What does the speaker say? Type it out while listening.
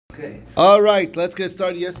Okay. All right, let's get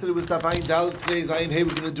started. Yesterday was Daf Ayin Dalet. Today's Ayin Hey.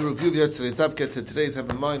 We're going to do a review of yesterday's Daf. Get to today's. Have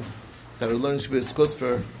in mind that our learning should be a schus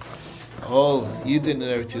for all Yidden and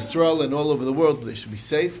Eretz Yisrael and all over the world. They should be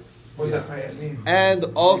safe, and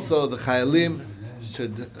also the Chayalim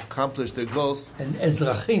should accomplish their goals. And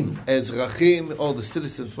Ezrachim, all the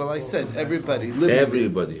citizens. Well, I said everybody.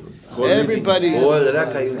 Everybody. Everybody. All the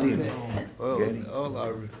Yidden. All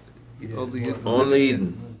our only Yidden. Only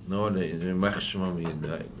Yidden. No, the Machshmam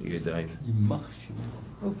Yedayim.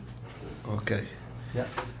 Okay. Yeah.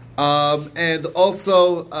 And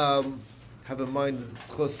also have in mind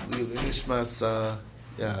schos Nishmas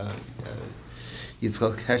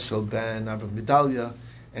Yitzchak Heschel Ben Avram Gedalia,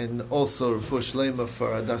 and also Refuah Shlema for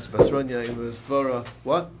Adas Basronia in Stvara.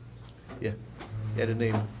 What? Yeah, he had a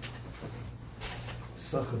name.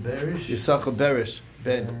 Yisachar Berish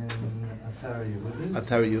Ben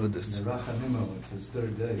Atari Yehudis. Rachanimel, it's his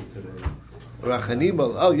third day today.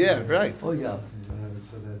 Rachanimel. Oh yeah, right. Oh yeah.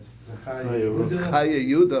 So that's Zechariah Chaya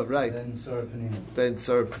Yehuda, right. Ben Sarah Penina. Ben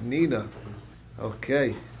Sarah Penina.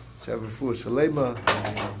 Okay. Shavuot Shalema.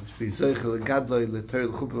 Shvizeichel Gadloi Leter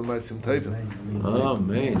L'Chuppah Ma'asim Tovim.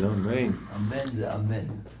 Amen.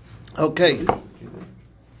 Amen. Okay.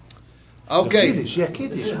 Okay. Kiddush.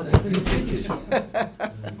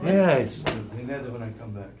 Yes. When I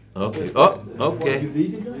come back. Okay. Oh, Are okay. you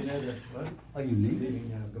leaving? What? Are you leaving?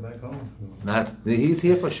 Leaving, go back home. He's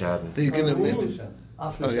here for Shabbos. They're going to miss it.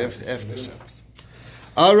 After After Shabbos.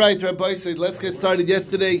 All right, Rabbi, so let's get started.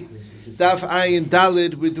 Yesterday, Daf Ayin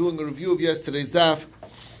Dalid, we're doing a review of yesterday's Daf.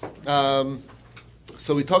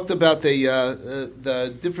 So we talked about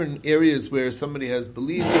the different areas where somebody has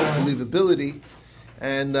believability,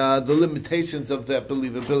 and the limitations of that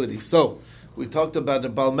believability. So we talked about a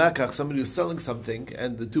Bal Makach, somebody who's selling something,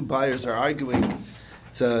 and the two buyers are arguing.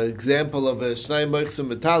 It's an example of a Shnai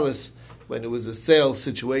Moichsim Metalis, when it was a sale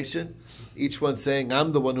situation. Each one saying,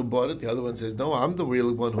 I'm the one who bought it. The other one says, no, I'm the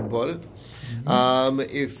real one who bought it.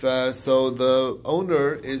 So the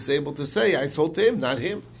owner is able to say, I sold to him, not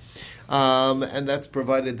him. And that's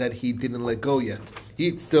provided that he didn't let go yet.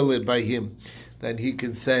 He's still in by him. Then he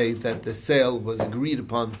can say that the sale was agreed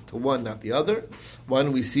upon to one, not the other.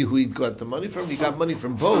 One, we see who he got the money from. He got money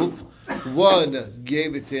from both. One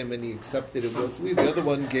gave it to him and he accepted it willfully. The other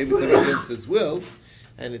one gave it to him against his will.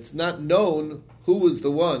 And it's not known who was the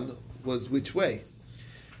one, was which way.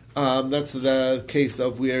 That's the case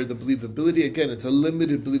of where the believability, again, it's a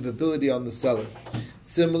limited believability on the seller.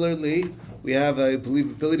 Similarly, we have a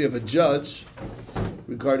believability of a judge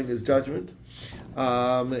regarding his judgment.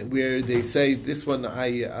 Where they say this one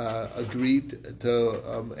I agreed to,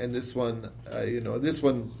 and this one, this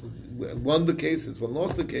one won the case, this one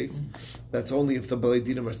lost the case. That's only if the Balei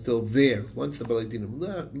Dinim are still there. Once the Balei Dinim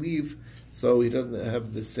leave, so he doesn't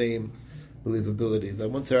have the same believability.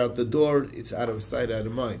 Then once they're out the door, it's out of sight, out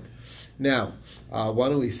of mind. Now, why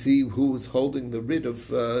don't we see who was holding the writ of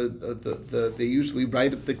they usually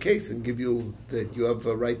write up the case and give you that you have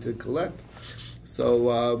a right to collect.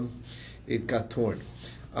 So it got torn.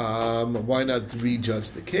 Why not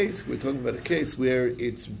rejudge the case? We're talking about a case where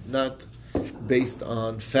it's not based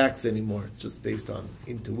on facts anymore. It's just based on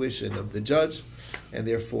intuition of the judge, and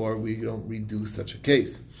therefore we don't redo such a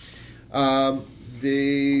case.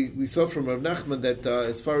 We saw from Rav Nachman that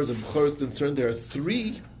as far as a Bechor is concerned, there are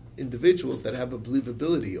three individuals that have a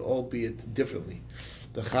believability, albeit differently.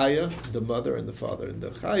 The Chaya, the mother, and the father. And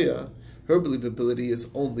the Chaya, her believability is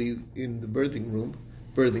only in the birthing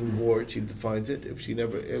ward, she defines it,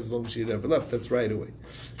 as long as she never left, that's right away.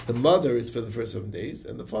 The mother is for the first 7 days,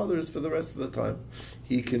 and the father is for the rest of the time.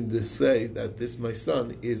 He can just say that this, my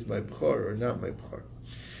son, is my Bechor or not my Bechor.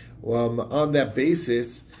 On that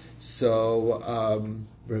basis, so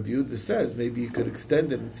Rav Yehuda says, maybe you could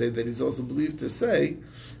extend it and say that he's also believed to say,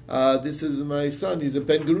 this is my son, he's a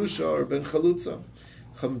Ben Gerusha or Ben Chalutza.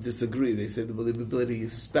 Chum disagree. They say the believability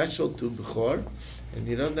is special to Bechor, and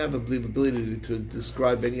he doesn't have a believability to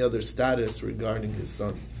describe any other status regarding his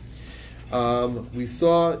son. We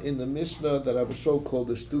saw in the Mishnah that Abishol called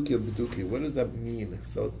a shtuki of beduki. What does that mean?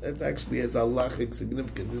 So that actually has halachic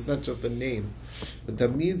significance. It's not just a name. What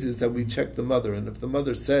that means is that we check the mother, and if the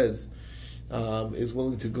mother says, is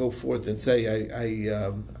willing to go forth and say,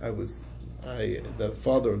 the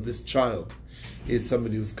father of this child is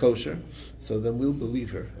somebody who's kosher, so then we'll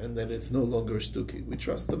believe her, and then it's no longer a shtuki. We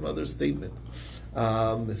trust the mother's statement.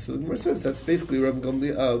 So the Gemara says that's basically Rabbi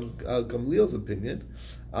Gamliel's opinion,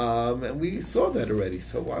 and we saw that already.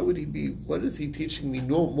 So why would he be? What is he teaching me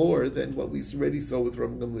no more than what we already saw with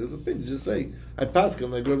Rabbi Gamliel's opinion? Just say I pass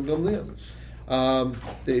him like Rabbi Gamliel.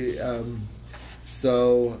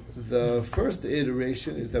 So the first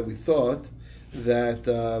iteration is that we thought that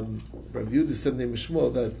Rabbi Yehuda said name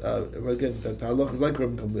Shmuel that again that the halach is like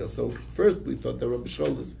Rabbi Gamliel. So first we thought that Rabbi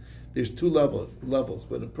Shmuel is there's two levels.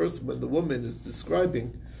 When the woman is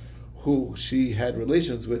describing who she had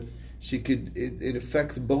relations with, it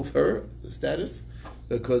affects both her status,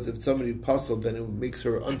 because if somebody puzzled, then it makes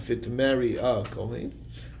her unfit to marry a Kohen,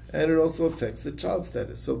 and it also affects the child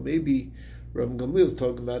status. So maybe Rabbi Gamliel is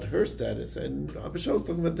talking about her status, and Rabbi Shmuel is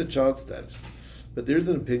talking about the child status. But there's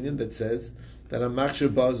an opinion that says that a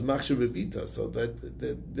makshir ba is makshir bebita, so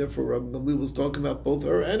that therefore Rabbi Gamliel was talking about both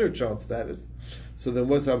her and her child status. So then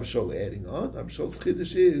what's Rabbi Shmuel adding on? Rabbi Shmuel's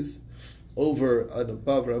chiddush is, over and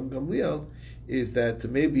above Rabbi Gamliel, is that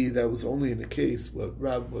maybe that was only in a case what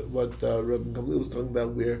Rabbi Gamliel was talking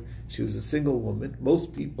about, where she was a single woman.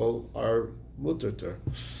 Most people are mutter to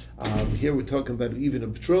her. Here we're talking about even a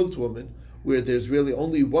betrothed woman, where there's really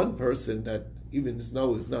only one person that even is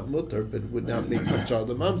not mutter, but would not make this child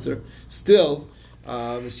a mamzer. Still,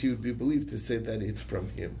 she would be believed to say that it's from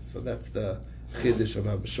him. So that's the chiddush of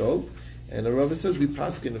Rabbi Shmuel. And the Rava says we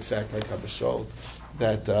paskin in fact like Rabbi Shmuel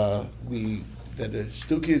that a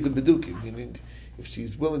shtuki is a beduki, meaning if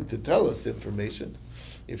she's willing to tell us the information,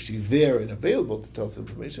 if she's there and available to tell us the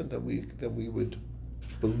information, then we would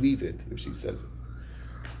believe it if she says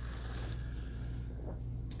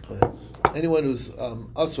it. Anyone who's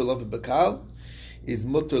asur lava bakal is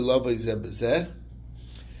mutter lava izeh.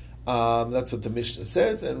 That's what the Mishnah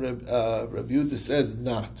says, and Rabbi Yehuda says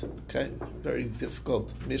not. Okay, very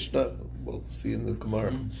difficult Mishnah. We'll see in the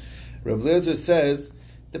Gemara. Rabbi Eliezer says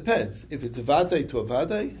depends. If it's a vadai to a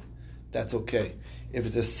vadai, that's okay. If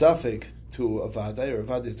it's a suffix to a vadai, or a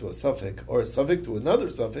vadai to a suffix, or a suffix to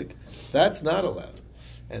another suffix, that's not allowed.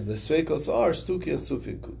 And the sveikos are shtuki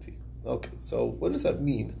asufin kuti. Okay, so what does that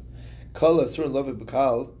mean? Kala asur lava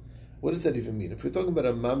bakal. What does that even mean? If we're talking about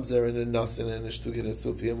a mamzer and a nasin and a shtuki and a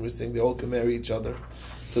sufi, and we're saying they all can marry each other,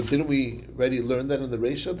 so didn't we already learn that in the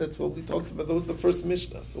Reisha? That's what we talked about. That was the first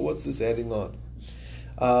Mishnah. So what's this adding on?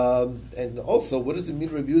 And also, what does it mean,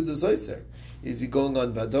 Rabbi Yehuda Zoyser? Is he going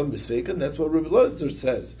on Vadam B'Sveikan? That's what Rabbi Lazar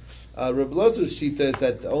says. Rabbi Lazar's shita is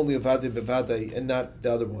that only a Vadai B'Vadai and not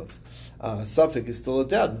the other ones. Suffolk is still a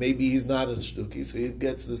doubt. Maybe he's not a shtuki, so he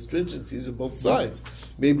gets the stringencies of both sides.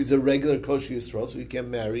 Maybe he's a regular kosher Yisrael, so he can't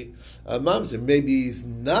marry a mamzer. Maybe he's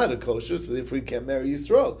not a kosher, so therefore he can't marry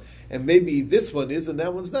Yisrael. And maybe this one is and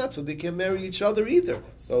that one's not, so they can't marry each other either.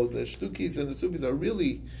 So the shtukis and the sufis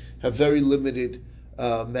have very limited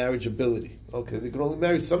marriage ability. Okay, they can only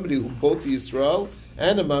marry somebody who both Yisrael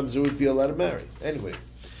and a mamzer would be allowed to marry. Anyway.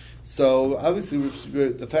 So obviously,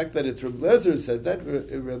 the fact that it's Rabbi Lezer says that,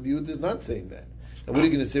 Rabbi Yehuda is not saying that. And what are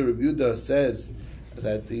you going to say? Rabbi Yehuda says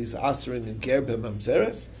that he's asering in ger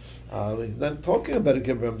b'mamzeres. He's not talking about a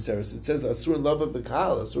ger b'mamzeres. It says asur in lava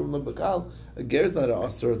b'kal. Asur in lava b'kal. A ger is not an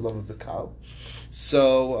asur in lava b'kal.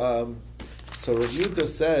 So Rabbi Yehuda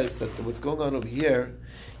says that what's going on over here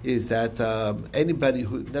is that anybody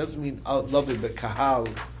who doesn't mean lava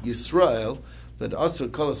b'kahal Yisrael, but also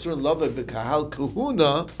kol asur lava b'kahal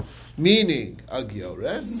kahuna, meaning a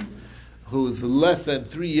giores, who's less than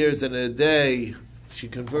 3 years and a day. She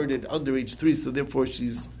converted under age 3, so therefore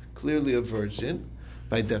she's clearly a virgin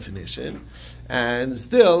by definition, and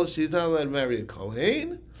still she's not allowed to marry a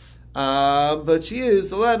kohen, but she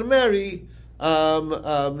is allowed to marry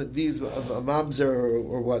these mamzer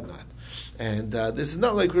or whatnot. And this is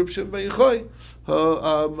not like Reb Shimon ben Yochai,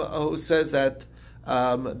 who says that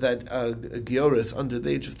a Gioris under the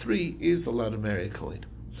age of 3 is allowed to marry a Kohen.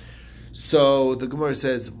 So the Gemara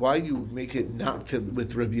says, why you make it not fit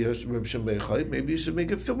with Rabbi Shimon ben Yochai? Maybe you should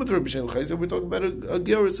make it fit with Rabbi Shimon ben Yochai. So we're talking about a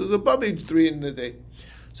Gioris who's above age 3 in the day.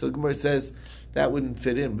 So the Gemara says that wouldn't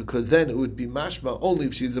fit in, because then it would be mashma only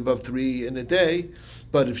if she's above 3 in a day.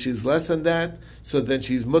 But if she's less than that, so then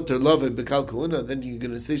she's mutter love bekal kahuna. Then you're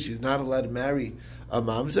going to say she's not allowed to marry a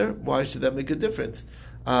mamzer. Why should that make a difference?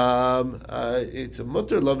 It's a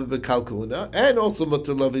mutter love bekal kahuna and also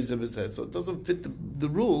mutter love izebeseh. So it doesn't fit the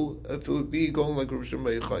rule if it would be going like Rosh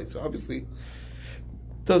Hashanah. So obviously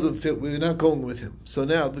doesn't fit. We're not going with him. So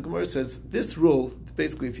now the Gemara says this rule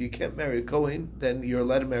basically, if you can't marry a Kohen, then you're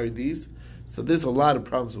allowed to marry these. So there's a lot of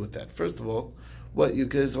problems with that. First of all,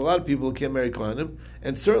 there's a lot of people who can't marry Kohanim,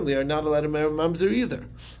 and certainly are not allowed to marry Mamzer either.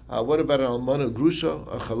 What about an Almana, Grusha,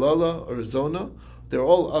 a Chalala, or a Zona? They're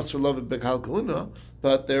all Asr Lava Bekal Kahuna,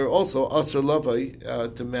 but they're also Asr Lava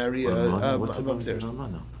to marry Mamzers.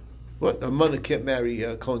 What? Almana can't marry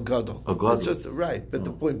Kohen Gadol. That's just right. But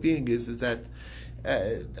the point being is that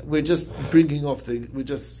we're just bringing off we're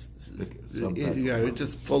just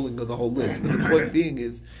pulling the whole list. But the point being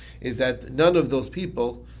is that none of those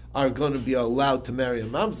people are going to be allowed to marry a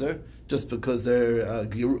mamzer, just because they're a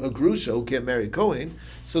grusha who can't marry a Kohen.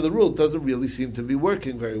 So the rule doesn't really seem to be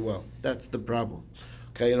working very well. That's the problem.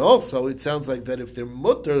 Okay, and also it sounds like that if they're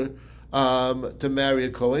mutter to marry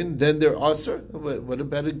a Kohen, then they're aser. What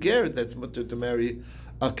about a ger that's mutter to marry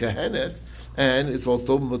a kahanes, and it's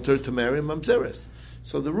also mutter to marry a mamzeres?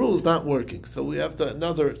 So the rule is not working. So we have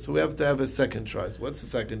to have a second try. So what's the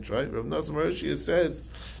second try? Rav Nassim Roshia says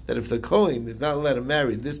that if the Kohen is not allowed to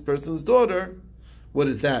marry this person's daughter, what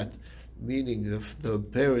is that? Meaning if the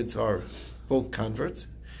parents are both converts,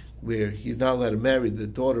 where he's not allowed to marry the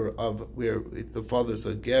daughter of where if the father's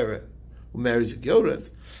a ger who marries a gilres,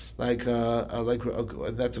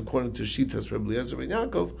 and that's according to Shitas Reb Eliezer ben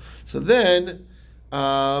Yaakov. So then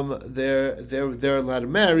they're allowed to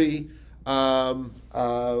marry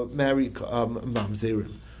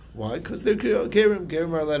mamzerim. Why? Because they're gerim.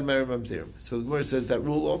 Gerim are allowed to marry mamzerim. So the Gemara says that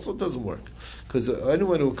rule also doesn't work, because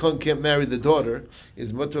anyone who can't marry the daughter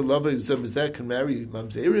is mutter lava that can marry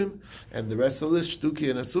mamzerim, and the rest of the list shtuki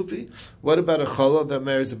and asufi. What about a challah that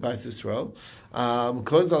marries a bas Yisrael?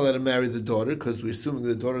 Kohen's not allowed to marry the daughter because we're assuming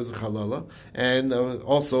the daughter is a halala, and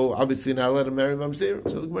also obviously not allowed to marry mamzerim.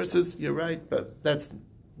 So the Gemara says you're right, but that's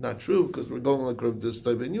not true, because we're going like Rav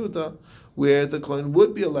Distoi ben Yehuda, where the Kohen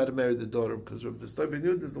would be allowed to marry the daughter, because Rav Distoi ben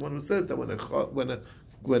Yehuda is the one who says that when a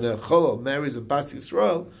challah marries a bas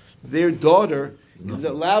Yisrael, their daughter is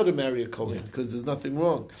allowed to marry a Kohen, because there's nothing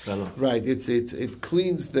wrong. Right? It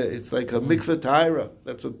cleans it's like a mikveh tahira.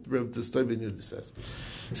 That's what Rav Distoi ben Yehuda says.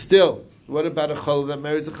 Still, what about a challah that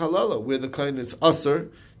marries a chalala, where the Kohen is aser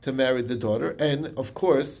to marry the daughter, and of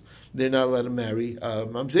course they're not allowed to marry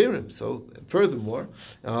mamzerim. So, furthermore,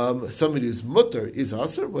 somebody who's mutter is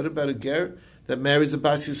aser. What about a ger that marries a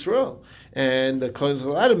bas Yisrael, and the Kohen is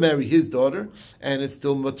allowed to marry his daughter, and it's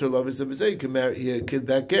still mutter lovis abizay? Can marry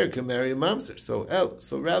that ger can marry a mamzer. So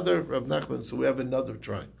rather Rav Nachman. So we have another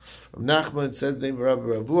try. Rav Nachman says the name of Rabbi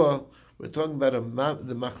Ravua. We're talking about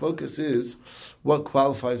the machlokas is what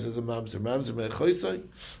qualifies as a mamzer. Mamzer me'choisai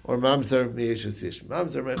or mamzer me'eshasish.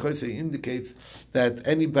 Mamzer me'choisai indicates that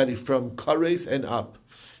anybody from kares and up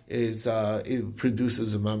it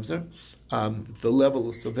produces a mamzer. The level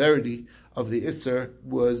of severity of the isser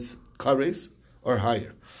was kares or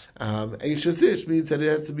higher. Eishasish means that it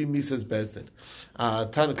has to be misas bezdin.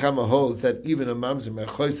 Tanakama holds that even a mamzer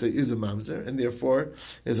mechoisa is a mamzer, and therefore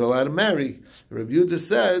is allowed to marry. Rabbi Yehuda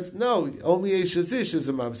says no, only eishasish is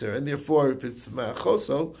a mamzer, and therefore if it's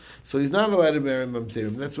mechoso, so he's not allowed to marry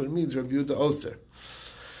mamzerim. That's what it means. Rabbi Yehuda oser.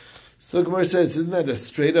 So the Gemara says, isn't that a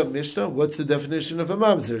straight up Mishnah? What's the definition of a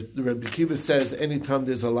mamzer? The Rabbi Kiva says, anytime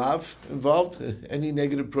there's a lav involved, any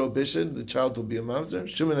negative prohibition, the child will be a mamzer.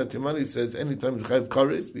 Shimon HaTimani says, anytime you have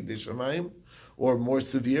kares, b'dei shamayim, or more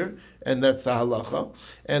severe, and that's the halacha.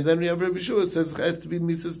 And then we have Rabbi Shua says it has to be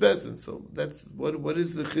misas besin. So that's what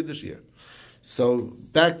is the chiddush here? So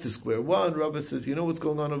back to square one, Rava says, you know what's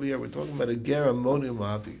going on over here? We're talking about a ger Amoni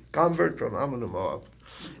Moavi, convert from Amon Moav.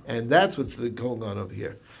 And that's what's going on over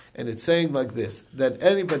here. And it's saying like this, that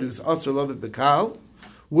anybody who's Asr Lavet Bekal,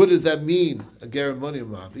 what does that mean, a ger Amoni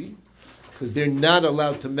Moavi? Because they're not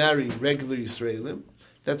allowed to marry regular Yisraelim.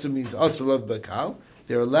 That's what means Asr Lavet Bekal.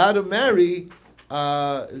 They're allowed to marry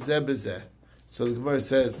Zeh B'Zeh. So the Gemara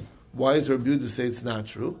says, why does Rabbi Yehuda say it's not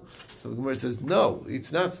true? So the Gemara says, no,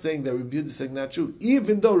 it's not saying that Rabbi Yehuda is saying not true.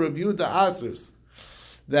 Even though Rabbi Yehuda asers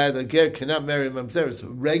that a ger cannot marry a mamzer,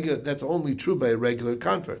 so that's only true by a regular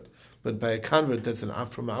convert. But by a convert that's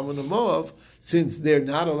from Ammon and Moav, since they're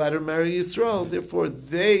not allowed to marry Yisrael, therefore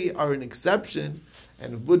they are an exception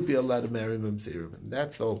and would be allowed to marry mamzerim. And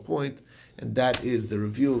that's the whole point, and that is the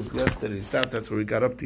review of yesterday's daf. That's where we got up to.